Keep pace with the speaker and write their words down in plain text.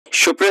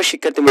সুপ্রিয়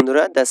শিক্ষার্থী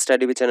বন্ধুরা, দ্য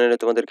স্টাডি বি চ্যানেলে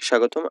তোমাদেরকে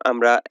স্বাগতম।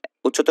 আমরা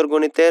উচ্চতর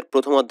গণিতের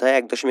প্রথম অধ্যায়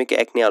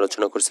 1.1 নিয়ে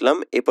আলোচনা করছিলাম।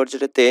 এই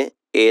পর্যায়েতে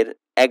এর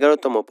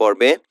 11তম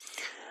পর্বে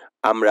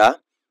আমরা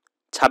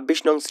 26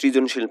 নং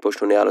সৃজনশীল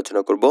প্রশ্ন নিয়ে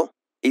আলোচনা করব।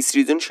 এই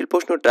সৃজনশীল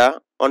প্রশ্নটা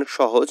অনেক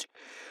সহজ।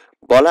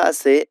 বলা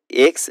আছে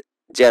এক্স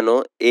যেন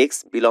x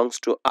belongs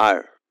to R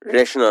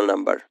rational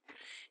number.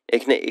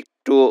 এখানে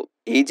একটু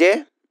এই যে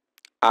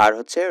আর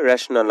হচ্ছে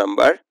রেশনাল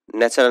নাম্বার,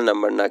 ন্যাচারাল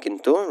নাম্বার না,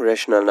 কিন্তু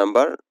রেশনাল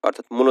নাম্বার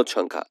অর্থাৎ মূলদ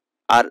সংখ্যা।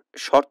 আর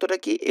শর্তটা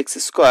কি? X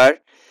square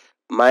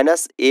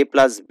minus A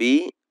plus B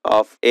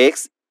of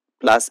x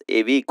plus A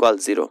B equal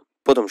 0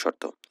 প্রথম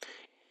শর্ত।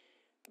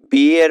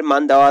 বি এর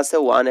মান দেওয়া আছে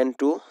 1 and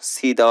 2,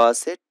 সি দেওয়া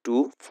আছে 2,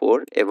 4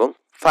 এবং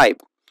 5।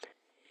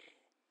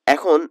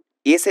 এখন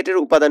এ সেটের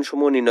উপাদান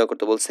সমূহ নির্ণয়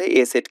করতে বলছে,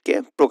 এ সেটকে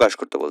প্রকাশ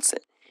করতে বলছে।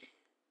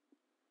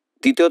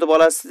 দ্বিতীয়ত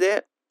বলা আছে যে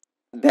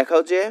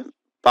দেখাও যে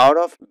power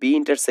of B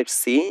intersect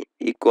C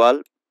equal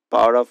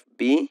power of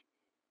B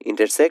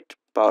intersect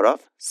power of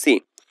C.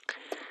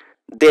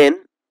 দেন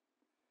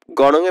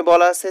গণঙে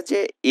বলা আছে যে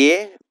এ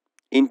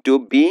into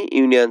B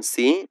union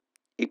C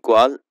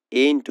equal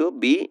এ ইন্টু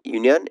বি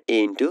ইউনিয়ন এ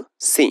ইন্টু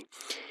সি।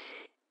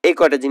 এই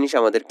কয়টা জিনিস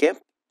আমাদেরকে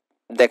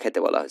দেখাতে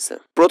বলা হয়েছে।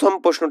 প্রথম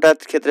প্রশ্নটার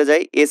ক্ষেত্রে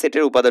যাই। এ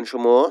সেটের উপাদান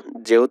সমূহ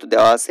যেহেতু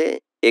দেওয়া আছে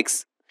এক্স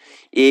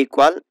এ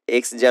ইকুয়াল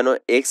এক্স যেন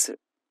x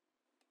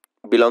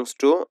belongs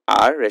to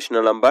R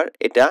rational number,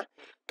 এটা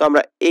তো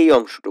আমরা এই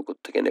অংশটুকু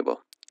থেকে নেব।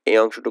 এই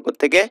অংশটুকু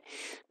থেকে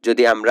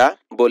যদি আমরা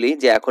বলি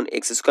যে এখন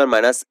x square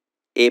minus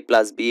A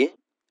plus B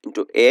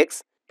into x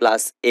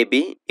plus A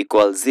B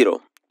equal 0,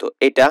 তো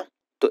এটা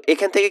তো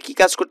এখান থেকে কি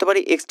কাজ করতে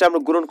পারি? এক্সটা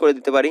আমরা গুণন করে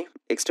দিতে পারি।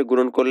 এক্সটা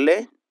গুণন করলে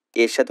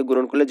এর সাথে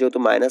গুণন করলে যেহেতু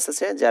মাইনাস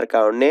আছে, যার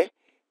কারণে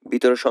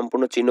ভিতরে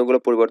সম্পূর্ণ চিহ্নগুলো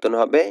পরিবর্তন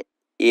হবে।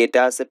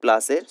 এটা আছে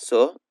প্লাসের, সো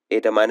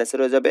এটা মাইনাসের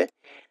হয়ে যাবে।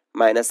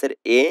 মাইনাসের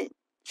এ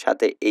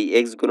সাথে এই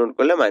এক্স গুণন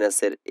করলে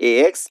মাইনাসের এ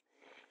এক্স,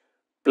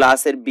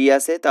 প্লাসের বি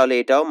আছে, তাহলে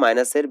এটাও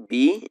মাইনাসের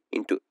বি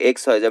ইন্টু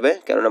এক্স হয়ে যাবে,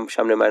 কারণ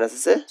সামনে মাইনাস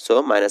আছে, সো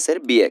মাইনাসের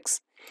B x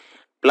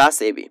plus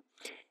A B.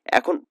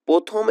 এখন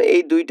প্রথম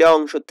এই দুইটা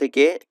অংশ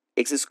থেকে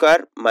এক্স স্কোয়ার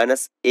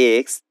মাইনাস এ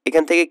এক্স,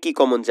 এখান থেকে কি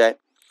কমন যায়?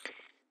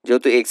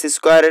 যেহেতু এক্স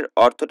স্কোয়ারের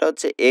অর্থটা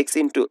হচ্ছে এক্স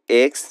ইন্টু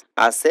এক্স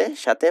আছে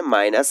সাথে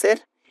মাইনাসের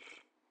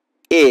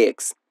এ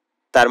এক্স,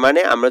 তার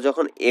মানে আমরা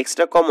যখন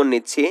এক্সটা কমন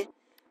নিচ্ছি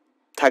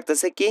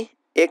থাকতেছে কি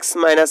এক্স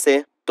মাইনাস এ।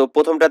 তো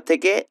প্রথমটার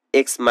থেকে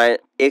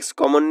এক্স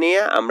কমন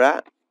নিয়ে আমরা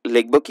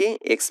লিখবো কি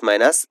এক্স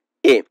মাইনাস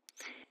এ।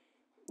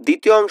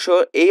 দ্বিতীয় অংশ,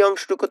 এই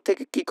অংশটুকু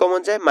থেকে কি কমন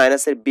যায়?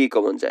 মাইনাসের বি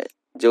কমন যায়।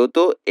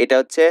 যেহেতু এটা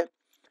হচ্ছে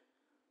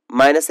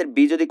মাইনাসের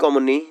বি যদি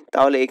কমন নিই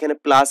তাহলে এখানে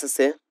প্লাস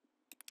আছে,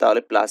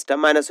 তাহলে প্লাসটা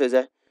মাইনাস হয়ে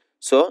যায়।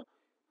 সো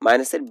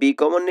মাইনাসের বি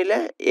কমন নিলে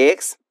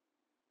এক্স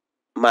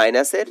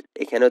মাইনাসের,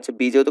 এখানে হচ্ছে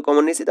বি যেহেতু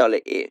কমন নিয়েছি তাহলে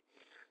এ,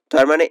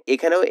 তার মানে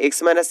এখানেও এক্স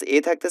মাইনাস এ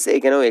থাকতেছে,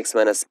 এখানেও x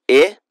minus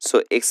A. So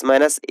x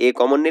minus a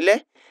common নিলে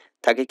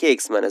থাকে কি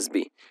এক্স মাইনাস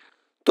বি।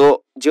 তো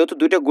যেহেতু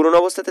দুইটা গুণন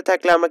অবস্থাতে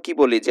থাকলে আমরা কি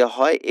বলি যে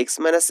হয় এক্স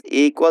মাইনাস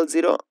এ ইকুয়াল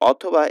 0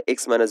 অথবা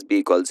এক্স মাইনাস বি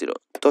ইকুয়াল 0।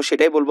 তো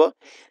সেটাই বলবো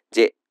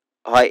যে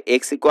হয়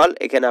এক্স ইকুয়াল,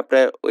 এখানে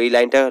আপনার ওই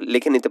লাইনটা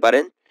লিখে নিতে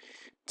পারেন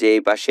যে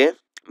এই পাশে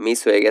মিস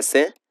হয়ে গেছে,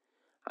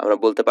 আমরা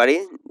বলতে পারি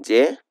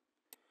যে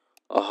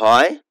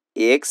হয়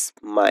এক্স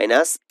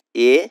মাইনাস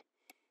এ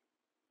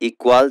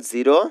ইকুয়াল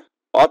 0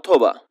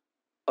 অথবা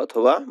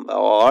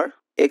or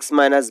x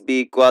minus B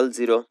equal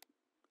 0,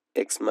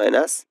 x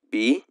minus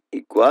B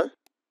equal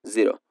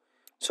 0।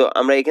 So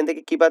আমরা এখান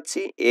থেকে কি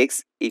পাচ্ছি? এক্স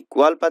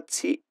ইকুয়াল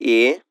পাচ্ছি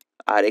এ,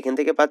 আর এখান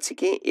থেকে পাচ্ছি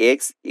কি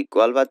এক্স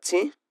ইকুয়াল পাচ্ছি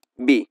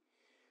বি।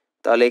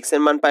 তাহলে এক্স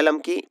এর মান পাইলাম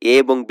কি এ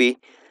এবং বি,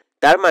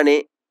 তার মানে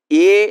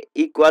এ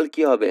ইকুয়াল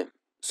কি হবে?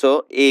 সো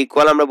এ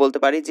ইকুয়াল আমরা বলতে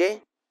পারি যে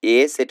এ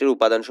সেটের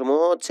উপাদান সমূহ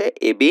হচ্ছে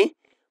এ বি,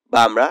 বা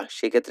আমরা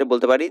সেক্ষেত্রে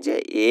বলতে পারি যে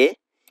এ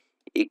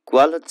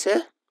ইকুয়াল হচ্ছে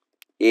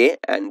এ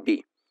অ্যান্ড বি।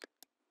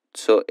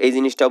 সো এই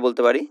জিনিসটাও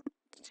বলতে পারি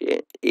যে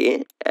এ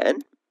অ্যান্ড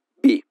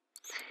বি।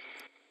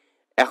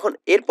 এখন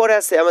এরপরে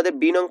আছে আমাদের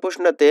বি নং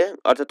প্রশ্নতে,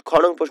 অর্থাৎ খ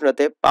নং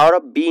প্রশ্নতে power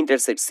of B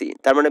intersect C.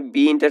 তার মানে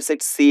বি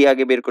ইন্টারসেক্ট সি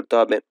আগে বের করতে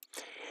হবে।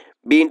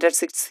 বি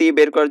ইন্টারসেক্ট সি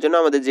বের করার জন্য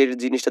আমাদের যে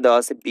জিনিসটা দেওয়া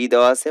আছে, বি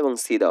দেওয়া আছে এবং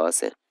সি দেওয়া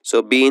আছে। সো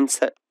বি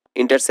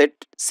ইন্টারসেক্ট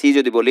সি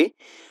যদি বলি,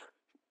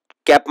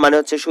 ক্যাপ মানে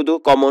হচ্ছে শুধু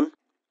কমন,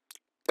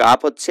 কাপ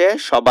হচ্ছে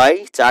সবাই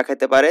চা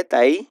খেতে পারে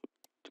তাই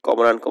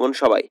কমন আনকমন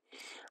সবাই,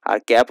 আর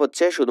ক্যাপ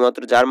হচ্ছে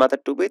শুধুমাত্র যার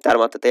মাথার টুপি তার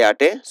মাথাতেই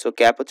আটে, সো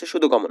ক্যাপ হচ্ছে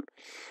শুধু কমন।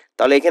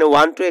 তাহলে এখানে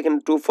 1 2, এখানে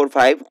 2 4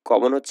 5,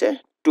 কমন হচ্ছে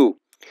 2।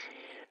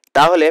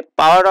 তাহলে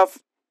পাওয়ার অফ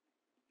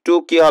 2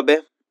 কি হবে?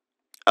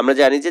 আমরা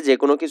জানি যে যে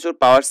কোনো কিছুর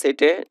পাওয়ার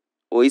সেটে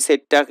ওই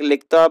সেটটা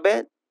লিখতে হবে,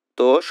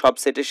 তো সব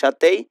সেটের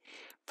সাথেই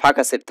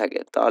ফাঁকা সেট থাকে,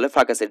 তাহলে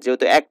ফাঁকা সেট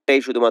যেহেতু একটাই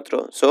শুধুমাত্র,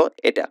 সো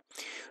এটা।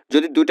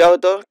 যদি দুটা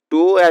হতো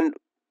 2 and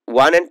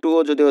 1 and 2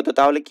 যদি হতো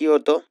তাহলে কি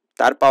হতো?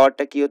 তার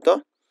পাওয়ারটা কি হতো?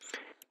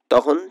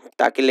 তখন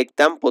তাকে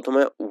লিখতাম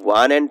প্রথমে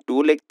 1 and 2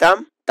 লিখতাম,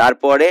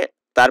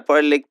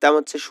 তারপরে লিখতাম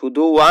হচ্ছে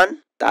শুধু 1,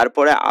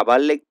 তারপরে আবার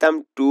লিখতাম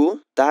 2,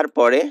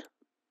 তারপরে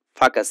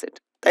ফাঁকা সেট,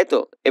 তাই তো?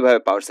 এভাবে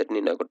পাওয়ার সেট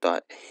নির্ণয় করতে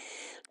হয়।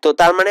 তো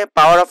তার মানে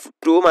পাওয়ার অফ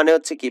 2 মানে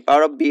হচ্ছে কি?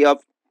 Power of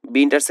B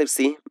intersect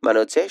C মানে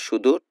হচ্ছে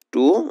শুধু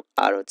 2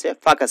 আর হচ্ছে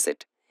ফাঁকা সেট।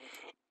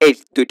 এই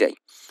দুইটাই।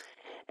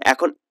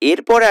 এখন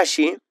এরপরে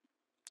আসি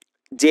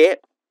যে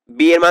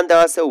বি এর মান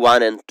দেওয়া আছে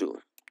 1 and 2।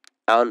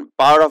 এখন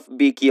পাওয়ার অফ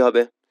বি কি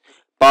হবে?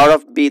 পাওয়ার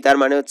অফ বি তার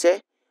মানে হচ্ছে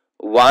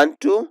 1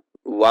 2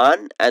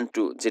 1 and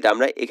 2, যেটা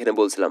আমরা এখানে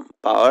বলছিলাম।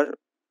 পাওয়ার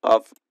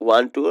অফ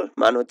 1 2 এর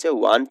মান হচ্ছে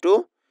 1 2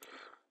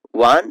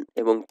 1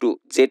 এবং 2,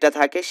 যেটা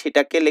থাকে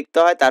সেটাকে লিখতে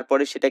হয়,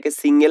 তারপরে সেটাকে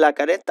সিঙ্গেল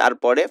আকারে,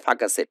 তারপরে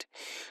ফাঁকা সেট।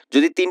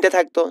 যদি তিনটে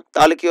থাকতো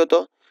তাহলে কি হতো?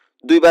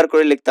 দুইবার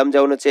করে লিখতাম,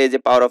 যেমন হচ্ছে এই যে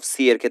পাওয়ার অফ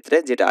সি এর ক্ষেত্রে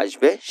যেটা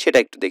আসবে সেটা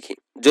একটু দেখি।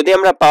 যদি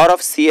আমরা পাওয়ার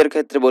অফ সি এর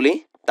ক্ষেত্রে বলি,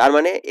 তার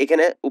মানে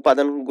এখানে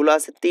উপাদানগুলো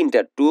আছে তিনটা,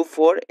 2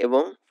 4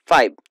 এবং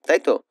 5, তাই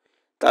তো?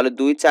 তাহলে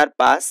 2 4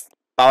 5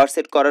 পাওয়ার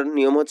সেট করার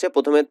নিয়ম হচ্ছে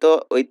প্রথমে তো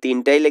ওই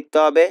তিনটাই লিখতে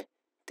হবে,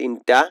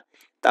 তিনটা,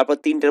 তারপর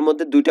তিনটার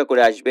মধ্যে দুইটা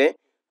করে আসবে।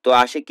 তো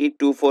আসে কি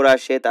 2 4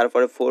 আসে,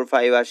 তারপরে 4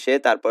 5 আসে,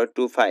 তারপরে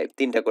 2 5,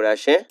 তিনটা করে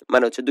আসে,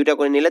 মানে হচ্ছে দুইটা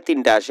করে নিলে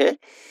তিনটা আসে।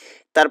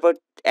 তারপর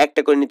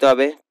একটা করে নিতে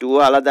হবে, 2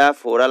 আলাদা,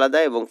 4 আলাদা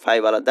এবং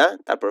 5 আলাদা,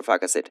 তারপর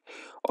ফাঁকা সেট।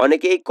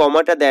 অনেকে এই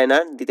কমাটা দেয় না,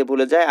 দিতে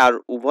ভুলে যায়, আর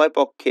উভয়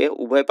পক্ষে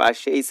উভয়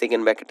পাশে এই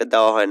সেকেন্ড ব্র্যাকেটটা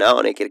দেওয়া হয় না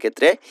অনেকের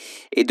ক্ষেত্রে।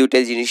 এই দুইটা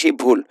জিনিসই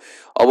ভুল।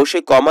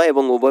 অবশ্যই কমা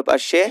এবং উভয়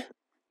পাশে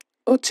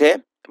হচ্ছে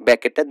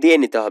ব্র্যাকেটটা দিয়ে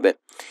নিতে হবে।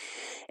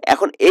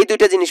 এখন এই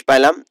দুইটা জিনিস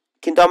পাইলাম,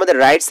 কিন্তু আমাদের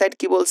রাইট সাইড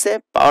কি বলছে?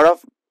 Power of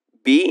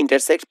B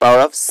intersect power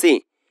of C.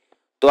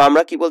 তো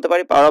আমরা কি বলতে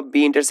পারি? Power of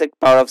B intersect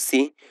power of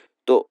C.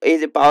 তো এই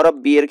যে পাওয়ার অফ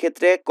বি এর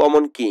ক্ষেত্রে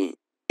কমন কি?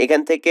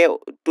 এখান থেকে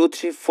 2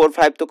 3 4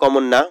 5 তো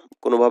কমন না,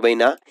 কোনোভাবেই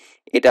না,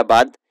 এটা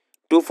বাদ।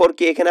 2 4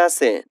 কি এখানে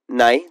আছে?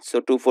 নাই, সো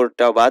 2 4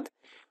 টাও বাদ।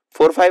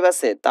 4 5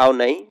 আছে, তাও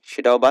নাই,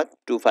 সেটাও বাদ।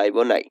 2 5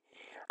 ও নাই।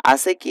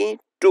 আছে কি?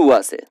 2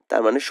 আছে,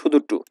 তার মানে শুধু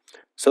 2।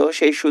 সো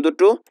সেই শুধু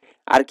 2।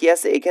 আর কি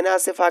আছে? এখানে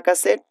আছে ফাঁকা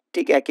সেট।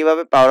 ঠিক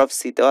একইভাবে পাওয়ার অফ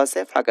সি তেও আছে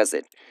ফাঁকা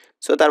সেট।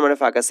 সো তার মানে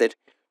ফাঁকা সেট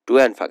 2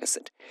 এন্ড ফাঁকা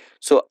সেট।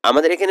 সো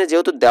আমাদের এখানে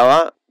যেহেতু দেওয়া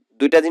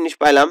দুইটা জিনিস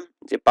পাইলাম,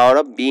 যে power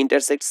of B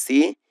intersect C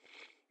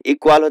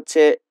equal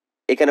হচ্ছে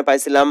এখানে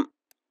পাইছিলাম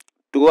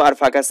 2 আর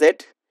ফাঁকা সেট,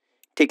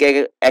 ঠিক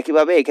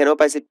একইভাবে এখানেও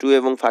পাইছি 2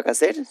 এবং ফাঁকা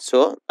সেট। সো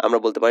আমরা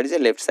বলতে পারি যে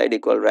left side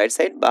equal right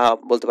side, বা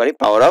বলতে পারি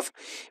power of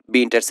B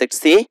intersect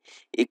C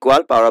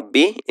equal power of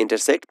B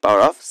intersect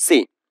power of C.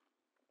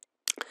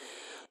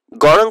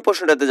 গণং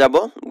প্রশ্নটাতে যাব।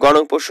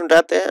 গণং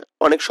প্রশ্নটাতে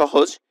অনেক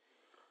সহজ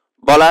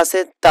বলা আছে।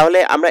 তাহলে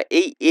আমরা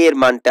এই এর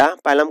মানটা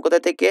পাইলাম কোথা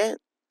থেকে?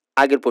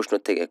 আগের প্রশ্ন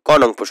থেকে, ক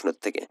নং প্রশ্ন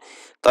থেকে।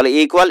 তাহলে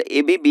এ equal A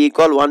B, B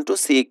equal 1 2,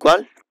 C equal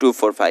 2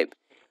 4 5।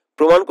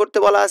 প্রমাণ করতে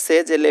বলা আছে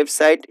যে লেফট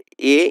সাইড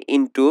এ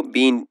ইন্টু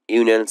বি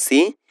ইউনিয়ন সি,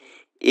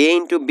 এ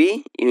ইন্টু বি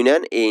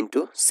ইউনিয়ন এ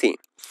ইন্টু সি।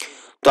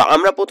 তো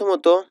আমরা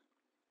প্রথমত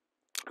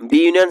বি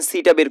ইউনিয়ন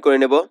সিটা বের করে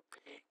নেব,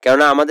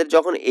 কেননা আমাদের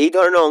যখন এই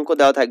ধরনের অঙ্ক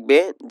দেওয়া থাকবে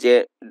যে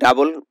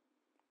ডাবল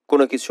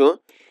কোনো কিছু,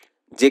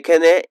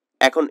 যেখানে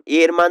এখন এ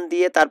এর মান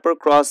দিয়ে তারপর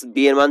ক্রস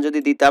বি এর মান যদি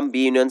দিতাম,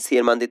 বি ইউনিয়ন সি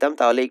এর মান দিতাম,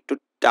 তাহলে একটু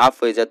টাফ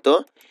হয়ে যেত,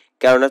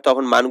 কেননা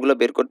তখন মানগুলো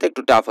বের করতে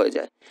একটু টাফ হয়ে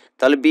যায়।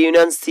 তাহলে বি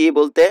ইউনিয়ন সি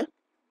বলতে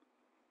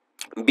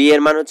বি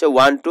এর মান হচ্ছে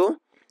 1 2,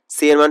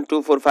 সি এর মান 2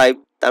 4 5,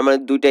 তার মানে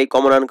দুইটাই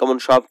কমন আনকমন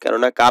সব,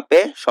 কেননা কাপে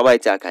সবাই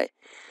চা খায়।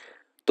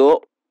 তো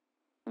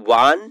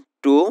 1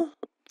 2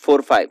 4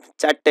 5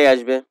 চারটাই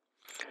আসবে।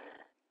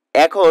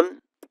 এখন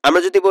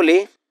আমরা যদি বলি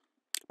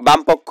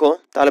বাম পক্ষ,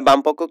 তাহলে বাম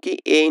পক্ষ কি?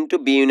 এ ইন্টু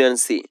বি ইউনিয়ন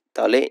সি।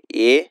 তাহলে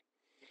এ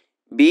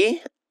বি,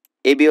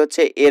 এ বি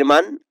হচ্ছে এর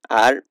মান,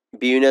 আর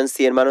বি ইউনিয়ন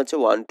সি এর মান হচ্ছে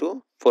 1 2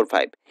 4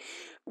 5।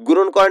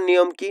 গুণন করার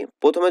নিয়ম কি?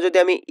 প্রথমে যদি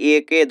আমি এ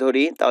কে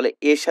ধরি, তাহলে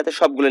এর সাথে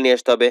সবগুলো নিয়ে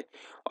আসতে হবে,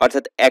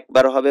 অর্থাৎ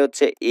একবার হবে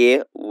হচ্ছে এ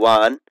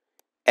 1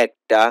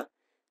 একটা,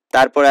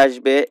 তারপরে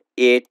আসবে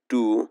এ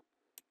 2,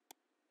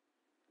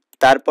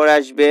 তারপরে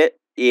আসবে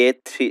এ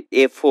 3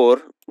 এ 4,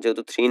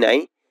 যেহেতু 3 নাই,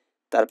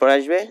 তারপরে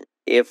আসবে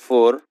এ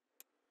 4,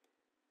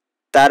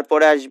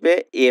 তারপরে আসবে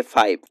এ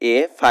 5, এ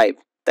 5,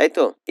 তাই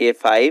তো? এ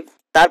 5,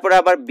 তারপরে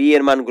আবার বি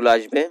এর মানগুলো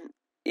আসবে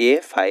এ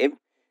 5,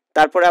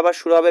 তারপরে আবার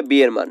শুরু হবে বি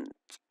এর মান।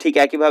 ঠিক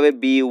একইভাবে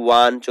বি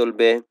 1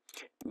 চলবে,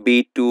 বি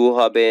 2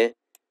 হবে,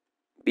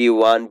 বি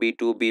 1 বি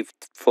 2 বি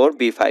 4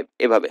 বি 5,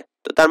 এভাবে।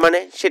 তো তার মানে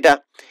সেটা।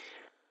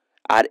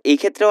 আর এই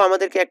ক্ষেত্রেও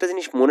আমাদেরকে একটা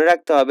জিনিস মনে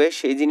রাখতে হবে,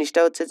 সেই জিনিসটা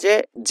হচ্ছে যে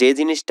যে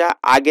জিনিসটা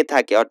আগে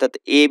থাকে, অর্থাৎ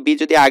এ বি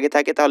যদি আগে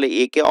থাকে, তাহলে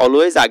এ কে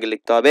অলওয়েজ আগে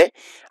লিখতে হবে।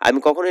 আমি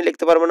কখনোই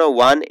লিখতে পারবো না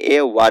 1 এ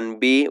 1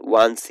 বি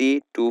 1 সি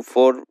 2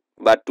 4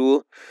 বা 2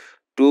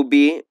 2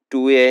 বি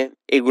 2 এ,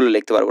 এগুলো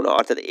লিখতে পারবো না,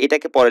 অর্থাৎ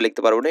এটাকে পরে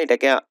লিখতে পারবো না,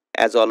 এটাকে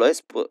অ্যাজ অলওয়েজ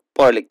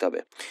পরে লিখতে হবে।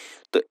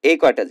 তো এই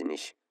কয়টা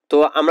জিনিস। তো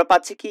আমরা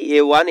পাচ্ছি কি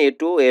A1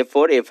 A2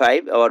 A4 A5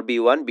 আর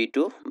B1 B2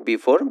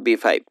 B4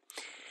 B5।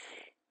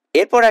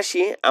 এরপর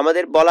আসি,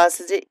 আমাদের বলা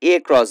আছে যে A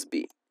cross B,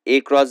 A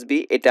cross B,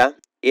 এটা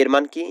এর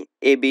মান কি?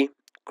 AB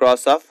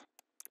ক্রস অফ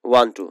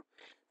 1 2,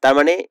 তার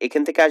মানে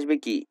এখান থেকে আসবে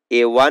কি?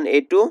 A1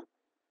 A2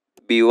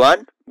 B1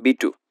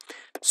 B2।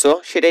 So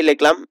সেটাই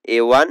লিখলাম,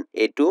 A1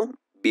 A2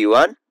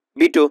 B1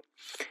 B2।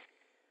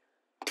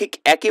 ঠিক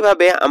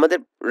একইভাবে আমাদের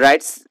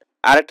রাইটস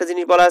আরেকটা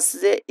জিনিস বলা আছে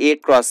যে A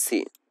ক্রস C,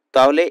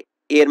 তাহলে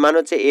এর মান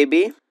হচ্ছে AB,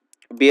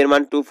 B এর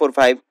মান 2 4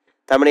 5,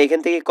 তার মানে এখান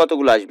থেকে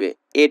কতগুলো আসবে?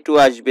 A2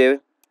 আসবে,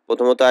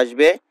 প্রথমত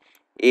আসবে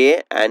A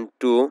and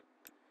 2,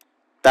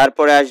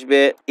 তারপরে আসবে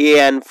A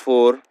and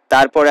 4,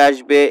 তারপরে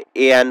আসবে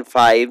A and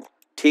 5,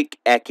 ঠিক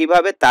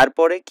একইভাবে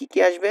তারপরে কি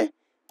আসবে,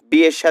 বি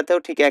এর সাথেও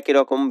ঠিক একই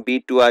রকম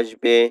B2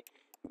 আসবে,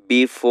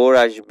 B4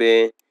 আসবে,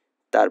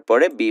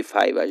 তারপরে B5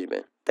 আসবে,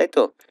 তাই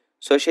তো?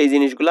 সো সেই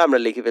জিনিসগুলো আমরা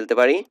লিখে ফেলতে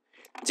পারি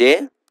যে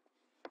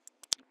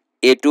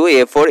A2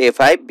 A4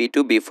 A5 B2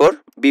 B4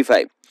 B5।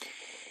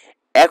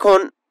 এখন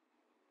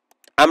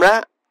আমরা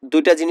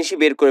দুইটা জিনিসই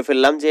বের করে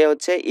ফেললাম, যে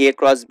হচ্ছে A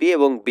ক্রস B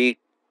এবং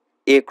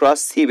A ক্রস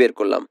C বের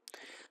করলাম।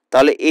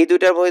 তাহলে এই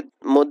দুইটার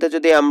মধ্যে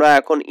যদি আমরা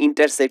এখন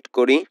ইন্টারসেক্ট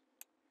করি,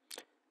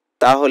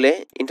 তাহলে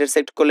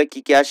ইন্টারসেক্ট করলে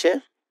কি আসে,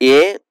 A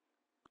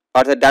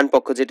অর্থাৎ ডান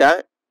পক্ষ যেটা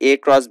A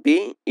ক্রস B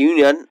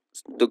ইউনিয়ন,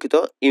 দুঃখিত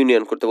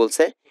ইউনিয়ন করতে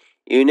বলছে,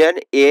 ইউনিয়ন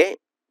A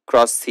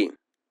ক্রস C।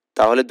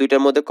 তাহলে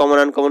দুইটার মধ্যে কমন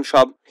আনকমন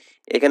সব,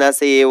 এখানে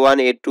আছে A1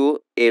 A2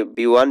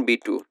 B1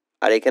 B2,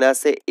 আর এখানে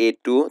আছে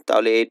A2,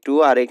 তাহলে A2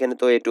 আর এখানে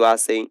তো A2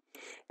 আছেই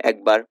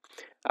একবার,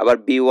 আবার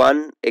B1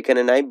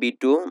 এখানে নাই,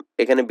 B2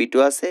 এখানে B2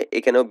 আছে,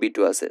 এখানেও B2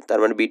 আছে, তার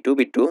মানে B2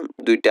 B2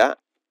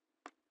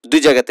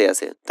 দুই জায়গাতেই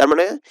আছে। তার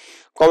মানে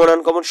কমন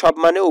আনকমন সব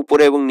মানে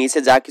উপরে এবং নিচে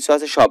যা কিছু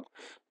আছে সব,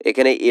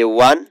 এখানে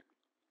A1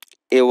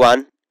 A1,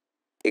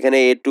 এখানে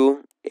A2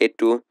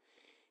 A2,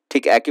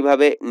 ঠিক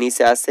একইভাবে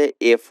নিচে আছে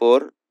A4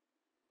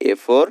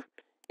 A4,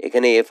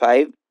 এখানে A5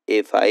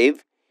 A5,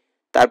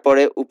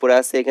 তারপরে উপরে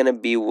আছে এখানে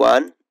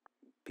B1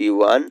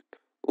 B1,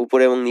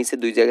 উপরে এবং নিচে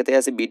দুই জায়গাতেই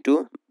আছে B2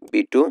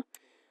 B2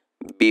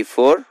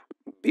 B4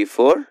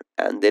 B4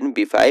 and then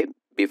B5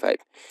 B5।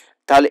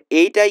 তাহলে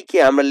এইটাই কি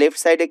আমরা লেফট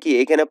সাইডে কি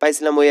এখানে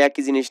পাইছিলাম ওই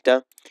একই জিনিসটা,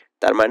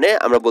 তার মানে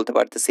আমরা বলতে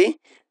পারতেছি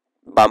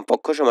বাম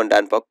পক্ষ সমান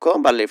ডান পক্ষ,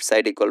 বা left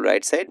side equal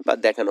right side, বা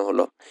দেখানো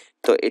হলো।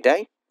 তো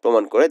এটাই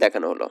প্রমাণ করে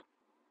দেখানো হলো।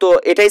 তো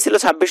এটাই ছিল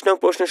 26 নং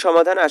প্রশ্নের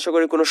সমাধান। আশা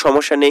করি কোনো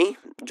সমস্যা নেই।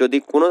 যদি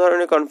কোনো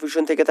ধরনের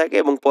কনফিউশন থেকে থাকে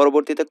এবং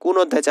পরবর্তীতে কোন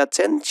অধ্যায়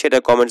চাচ্ছেন সেটা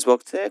কমেন্টস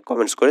বক্সে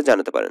কমেন্টস করে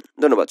জানাতে পারেন।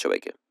 ধন্যবাদ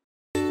সবাইকে।